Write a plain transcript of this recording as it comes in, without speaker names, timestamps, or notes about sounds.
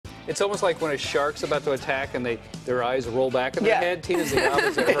It's almost like when a shark's about to attack and their eyes roll back in their head. Tina's the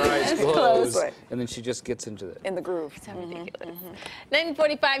opposite. Her eyes close, and then she just gets into the groove. So ridiculous.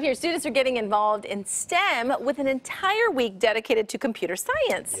 9:45 here. Students are getting involved in STEM with an entire week dedicated to computer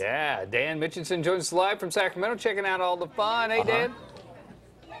science. Yeah, Dan Mitchinson joins us live from Sacramento, checking out all the fun. Hey, Dan.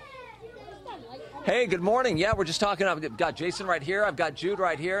 Hey, good morning. Yeah, we're just talking. I've got Jason right here. I've got Jude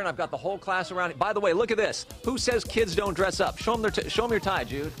right here, and I've got the whole class around. By the way, look at this. Who says kids don't dress up? Show them your tie,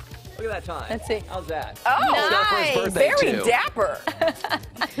 Jude. Look at that tie. Let's see. How's that? Oh, nice. Very dapper.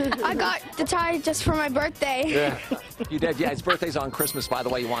 I got the tie just for my birthday. Yeah. You did? Yeah, his birthday's on Christmas, by the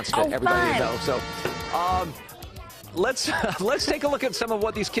way. He wants everybody to know. So, let's take a look at some of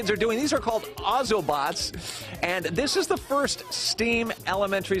what these kids are doing. These are called Ozobots, and this is the first STEAM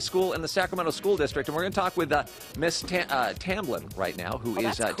elementary school in the Sacramento School District. And we're going to talk with Miss Tamblin right now, who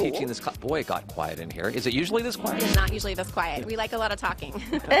is teaching this class. Boy, it got quiet in here. Is it usually this quiet? It's not usually this quiet. We like a lot of talking.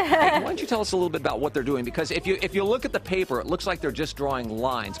 Hey, why don't you tell us a little bit about what they're doing? Because if you look at the paper, it looks like they're just drawing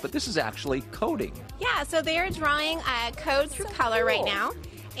lines, but this is actually coding. Yeah, so they are drawing code through color right now.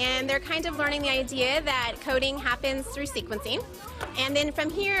 And they're kind of learning the idea that coding happens through sequencing. And then from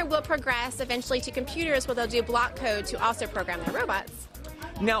here, we'll progress eventually to computers where they'll do block code to also program their robots.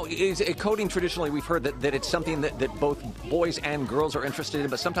 Now, coding traditionally, we've heard that it's something that both boys and girls are interested in,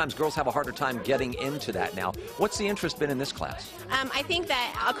 but sometimes girls have a harder time getting into that now. What's the interest been in this class? I think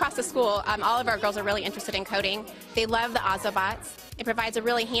that across the school, all of our girls are really interested in coding. They love the Ozobots. It provides a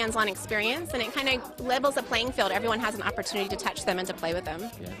really hands-on experience, and it kind of levels the playing field. Everyone has an opportunity to touch them and to play with them.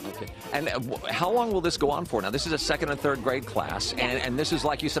 Yeah, okay. And how long will this go on for? Now, this is a 2nd and 3rd grade class, and this is,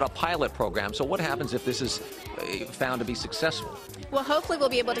 like you said, a pilot program. So what happens if this is found to be successful? Well, hopefully we'll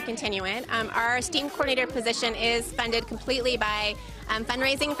be able to continue it. Our STEAM coordinator position is funded completely by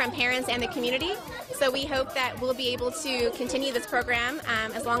fundraising from parents and the community. So we hope that we'll be able to continue this program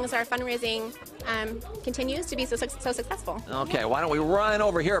as long as our fundraising continues to be so successful. Okay, why don't we run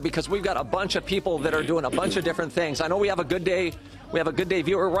over here, because we've got a bunch of people that are doing a bunch of different things. I know we have a good day. We have a good day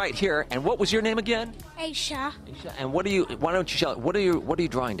viewer right here. And what was your name again? Aisha. Aisha. And why don't you show? What are you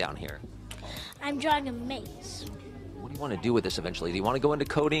drawing down here? I'm drawing a maze. What do you want to do with this eventually? Do you want to go into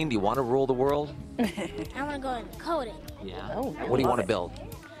coding? Do you want to rule the world? I want to go into coding. Yeah. Oh, what do you want to build?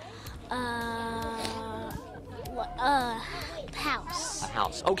 House. A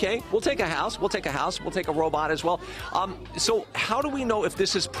house. Okay, we'll take a house. We'll take a house. We'll take a robot as well. So how do we know if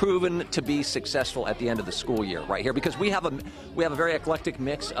this is proven to be successful at the end of the school year right here? Because we have a very eclectic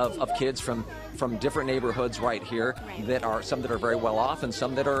mix of kids from different neighborhoods right here, that are some that are very well off and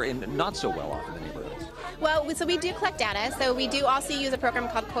some that are not so well off in the neighborhoods. Well, so we do collect data. So we do also use a program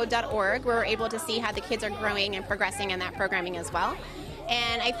called code.org, where we're able to see how the kids are growing and progressing in that programming as well.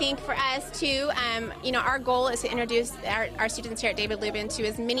 And I think for us too, our goal is to introduce our students here at David Lubin to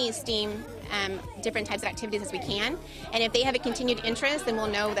as many STEAM different types of activities as we can. And if they have a continued interest, then we'll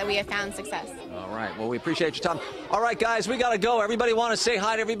know that we have found success. All right. Well, we appreciate your time. All right, guys, we got to go. Everybody want to say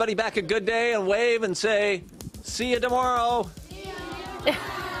hi to everybody back a good day and wave and say, see you tomorrow.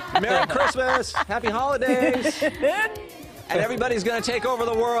 Merry Christmas. Happy holidays. And everybody's going to take over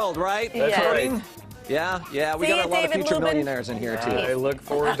the world, right? That's right. Yeah, we got a lot of future millionaires in here, too. I look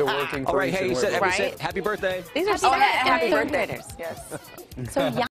forward to working for you. All right, hey, you said happy birthday. These are so happy birthday. Yes. So young.